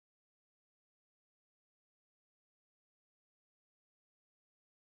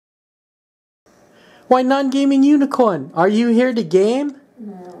Why non-gaming unicorn? Are you here to game?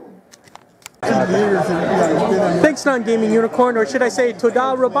 Thanks, non-gaming unicorn, or should I say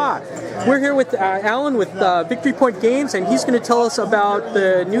Toda Rabah. We're here with Alan with Victory Point Games, and he's going to tell us about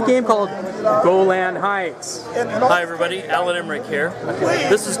the new game called Golan Heights. Hi everybody, Alan Emrich here.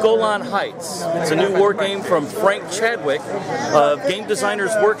 This is Golan Heights. It's a new war game from Frank Chadwick of Game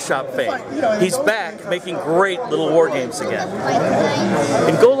Designers Workshop fame. He's back making great little war games again.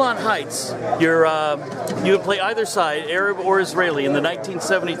 In Golan Heights, you would play either side, Arab or Israeli, in the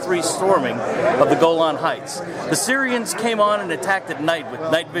 1973 storming of the Golan Heights. The Syrians came on and attacked at night with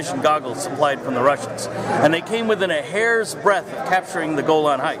night vision goggles supplied from the Russians, and they came within a hair's breadth of capturing the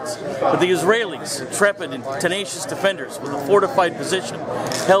Golan Heights. But the Israelis, intrepid and tenacious defenders with a fortified position,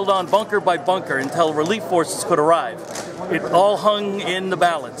 held on bunker by bunker until relief forces could arrive. It all hung in the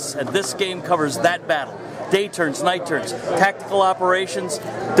balance, and this game covers that battle. Day turns, night turns, tactical operations,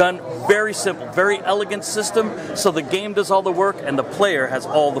 done very simple, very elegant system, so the game does all the work and the player has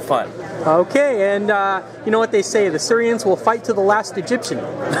all the fun. Okay, and you know what they say, the Syrians will fight to the last Egyptian.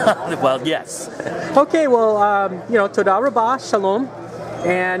 Well, yes. Okay, well, you know, Toda Rabah, Shalom.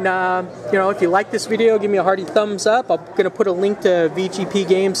 And, you know, if you like this video, give me a hearty thumbs up. I'm going to put a link to VGP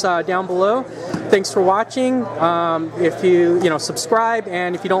Games down below. Thanks for watching. If you know, subscribe,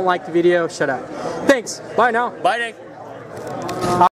 and if you don't like the video, shut up. Thanks. Bye now. Bye, Nick.